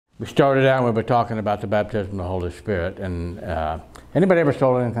We started out and we were talking about the baptism of the Holy Spirit. And anybody ever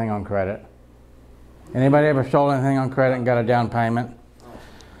sold anything on credit? Anybody ever sold anything on credit and got a down payment?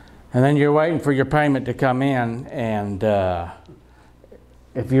 And then you're waiting for your payment to come in, and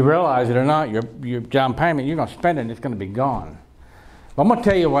if you realize it or not, your down payment, you're going to spend it and it's going to be gone. Well, I'm going to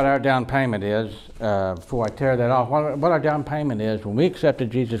tell you what our down payment is before I tear that off. What our down payment is, when we accepted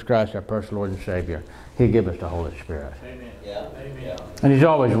Jesus Christ, our personal Lord and Savior, He gave us the Holy Spirit. Amen. Yeah. Amen. And He's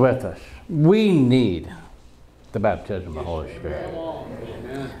always with us. We need the baptism of the Holy Spirit.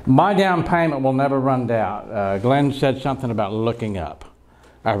 My down payment will never run out. Glenn said something about looking up.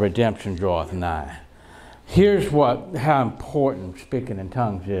 Our redemption draweth nigh. Here's how important speaking in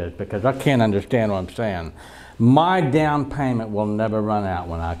tongues is, because I can't understand what I'm saying. My down payment will never run out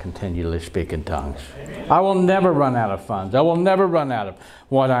when I continually speak in tongues. I will never run out of funds. I will never run out of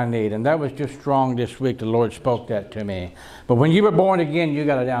what I need. And that was just strong this week. The Lord spoke that to me. But when you were born again, you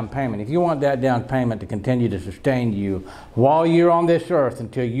got a down payment. If you want that down payment to continue to sustain you while you're on this earth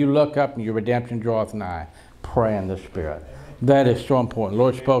until you look up and your redemption draweth nigh, pray in the Spirit. That is so important. The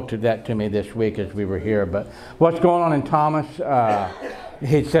Lord spoke to that to me this week as we were here. But what's going on in Thomas?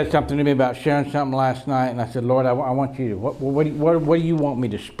 He said something to me about sharing something last night, and I said, Lord, I want you to, what do you want me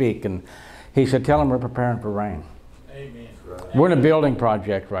to speak? And he said, tell them we're preparing for rain. Amen. We're in a building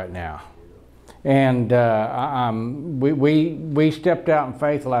project right now. And we stepped out in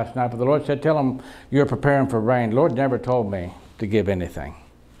faith last night, but the Lord said, tell them you're preparing for rain. The Lord never told me to give anything.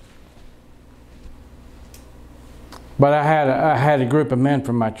 But I had a group of men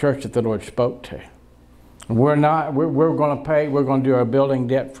from my church that the Lord spoke to. We're going to pay, we're going to do our building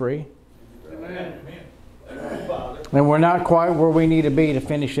debt free. Amen. And we're not quite where we need to be to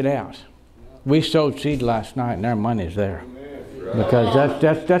finish it out. We sowed seed last night and our money's there. Because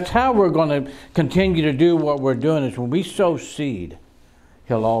that's how we're going to continue to do what we're doing, is when we sow seed,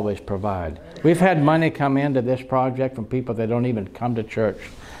 He'll always provide. We've had money come into this project from people that don't even come to church.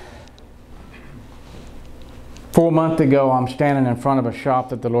 4 months ago, I'm standing in front of a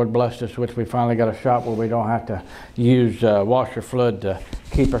shop that the Lord blessed us with. We finally got a shop where we don't have to use washer fluid to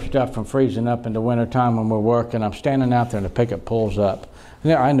keep our stuff from freezing up in the wintertime when we're working. I'm standing out there and the pickup pulls up.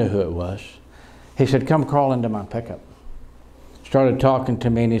 And I knew who it was. He said, come crawl into my pickup. Started talking to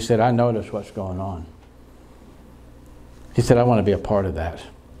me and he said, I noticed what's going on. He said, I want to be a part of that.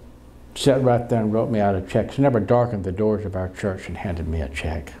 Sat right there and wrote me out a check. He never darkened the doors of our church and handed me a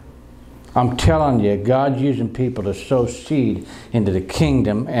check. I'm telling you, God's using people to sow seed into the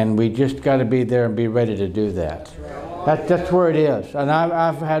kingdom, and we just got to be there and be ready to do that. That's where it is. And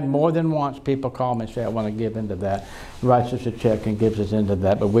I've had more than once people call me and say, I want to give into that. Writes us a check and gives us into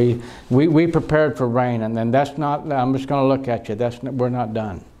that. But we prepared for rain, and then that's not, I'm just going to look at you, we're not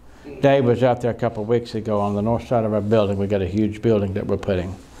done. Dave was out there a couple of weeks ago on the north side of our building. We got a huge building that we're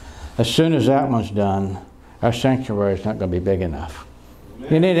putting. As soon as that one's done, our sanctuary is not going to be big enough.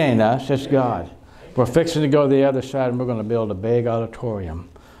 And it ain't us, it's God. We're fixing to go to the other side and we're going to build a big auditorium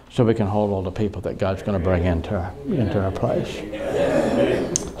so we can hold all the people that God's going to bring into our place.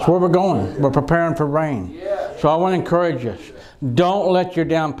 That's where we're going. We're preparing for rain. So I want to encourage us. Don't let your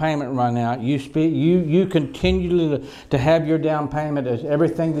down payment run out. You continue to have your down payment as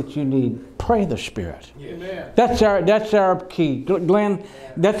everything that you need. Pray the Spirit. That's our key. Glenn,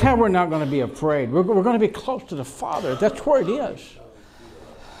 that's how we're not going to be afraid. We're going to be close to the Father. That's where it is.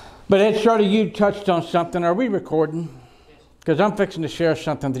 But Ed Shirley, you touched on something. Are we recording? Because I'm fixing to share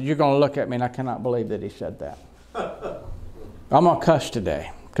something that you're going to look at me and I cannot believe that he said that. I'm going to cuss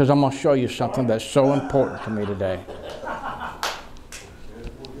today because I'm going to show you something that's so important to me today.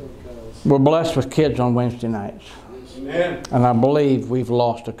 We're blessed with kids on Wednesday nights. Amen. And I believe we've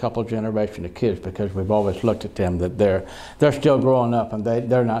lost a couple generations of kids because we've always looked at them that they're still growing up and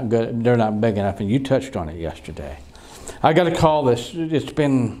they're not good, they're not big enough. And you touched on it yesterday. I got a call it's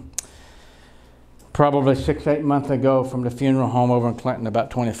been probably 6-8 months ago from the funeral home over in Clinton,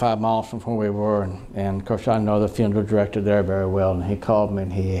 about 25 miles from where we were. And of course I know the funeral director there very well, and he called me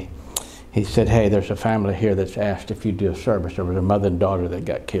and he said, hey, there's a family here that's asked if you do a service. There was a mother and daughter that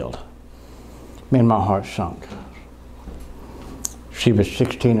got killed. Me and my heart sunk. She was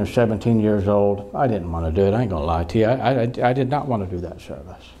 16 or 17 years old. I didn't want to do it. I ain't going to lie to you. I did not want to do that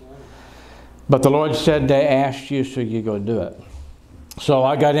service. But the Lord said they asked you, so you go do it. So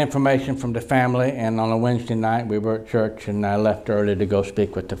I got information from the family, and on a Wednesday night we were at church, and I left early to go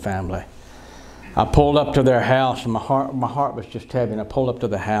speak with the family. I pulled up to their house, and my heart was just heavy, and I pulled up to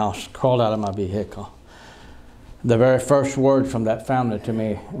the house, crawled out of my vehicle. The very first word from that family to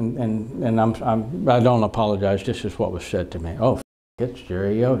me, and I don't apologize, this is what was said to me. Oh, it's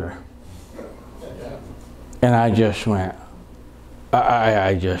Jerry Yoder. And I just went,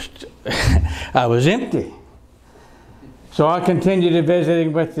 I just, I was empty. So I continued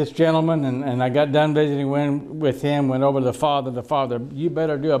visiting with this gentleman, and I got done visiting with him, went over to the father. The father, you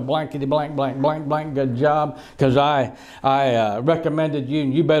better do a blankety blank, blank, blank, blank good job, because I recommended you,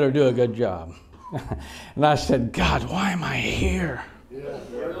 and you better do a good job. And I said, God, why am I here?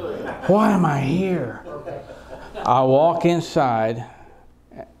 Why am I here? I walk inside,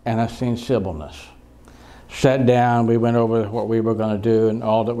 and I seen Sibylness. Sat down, we went over what we were going to do and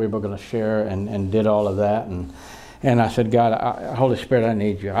all that we were going to share, and did all of that. And I said, God, Holy Spirit, I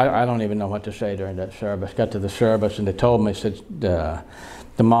need you. I don't even know what to say during that service. Got to the service, and they told me, said the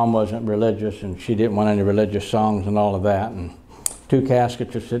mom wasn't religious, and she didn't want any religious songs and all of that. And 2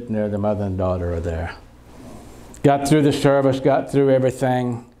 caskets are sitting there, the mother and daughter are there. Got through the service, got through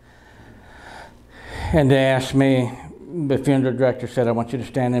everything. And they asked me, the funeral director said, I want you to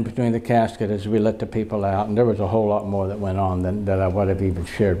stand in between the casket as we let the people out. And there was a whole lot more that went on than that I would have even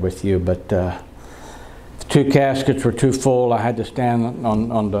shared with you. But the 2 caskets were too full. I had to stand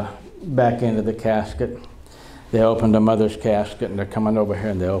on the back end of the casket. They opened the mother's casket, and they're coming over here,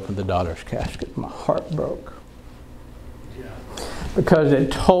 and they opened the daughter's casket. My heart broke. Because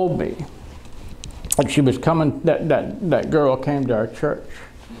it told me that she was coming, that girl came to our church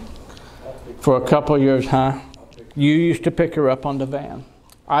for a couple of years, huh? You used to pick her up on the van.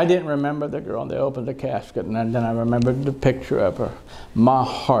 I didn't remember the girl. They opened the casket, and then I remembered the picture of her. My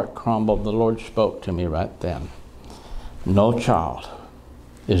heart crumbled. The Lord spoke to me right then. No child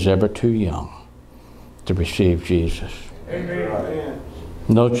is ever too young to receive Jesus. Amen.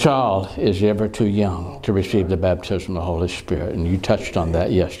 No child is ever too young to receive the baptism of the Holy Spirit, and you touched on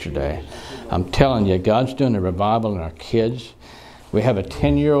that yesterday. I'm telling you, God's doing a revival in our kids. We have a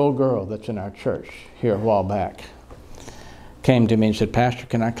 10-year-old girl that's in our church here a while back. Came to me and said, Pastor,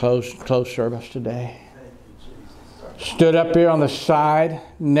 can I close service today? Stood up here on the side,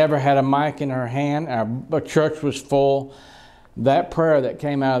 never had a mic in her hand. Our church was full. That prayer that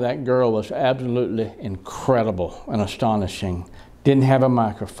came out of that girl was absolutely incredible and astonishing. Didn't have a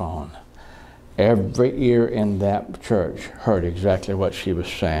microphone. Every ear in that church heard exactly what she was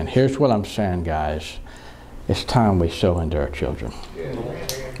saying. Here's what I'm saying, guys. It's time we sow into our children.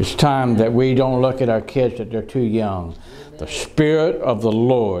 It's time that we don't look at our kids that they're too young. The Spirit of the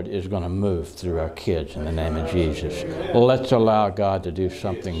Lord is going to move through our kids in the name of Jesus. Let's allow God to do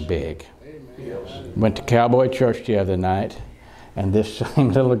something big. Went to Cowboy Church the other night, and this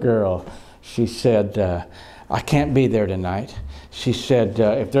same little girl, she said, I can't be there tonight. She said,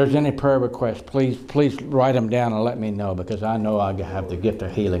 if there's any prayer requests, please write them down and let me know, because I know I have the gift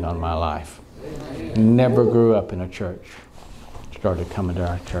of healing on my life. Never grew up in a church. Started coming to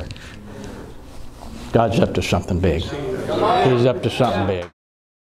our church. God's up to something big. He's up to something big.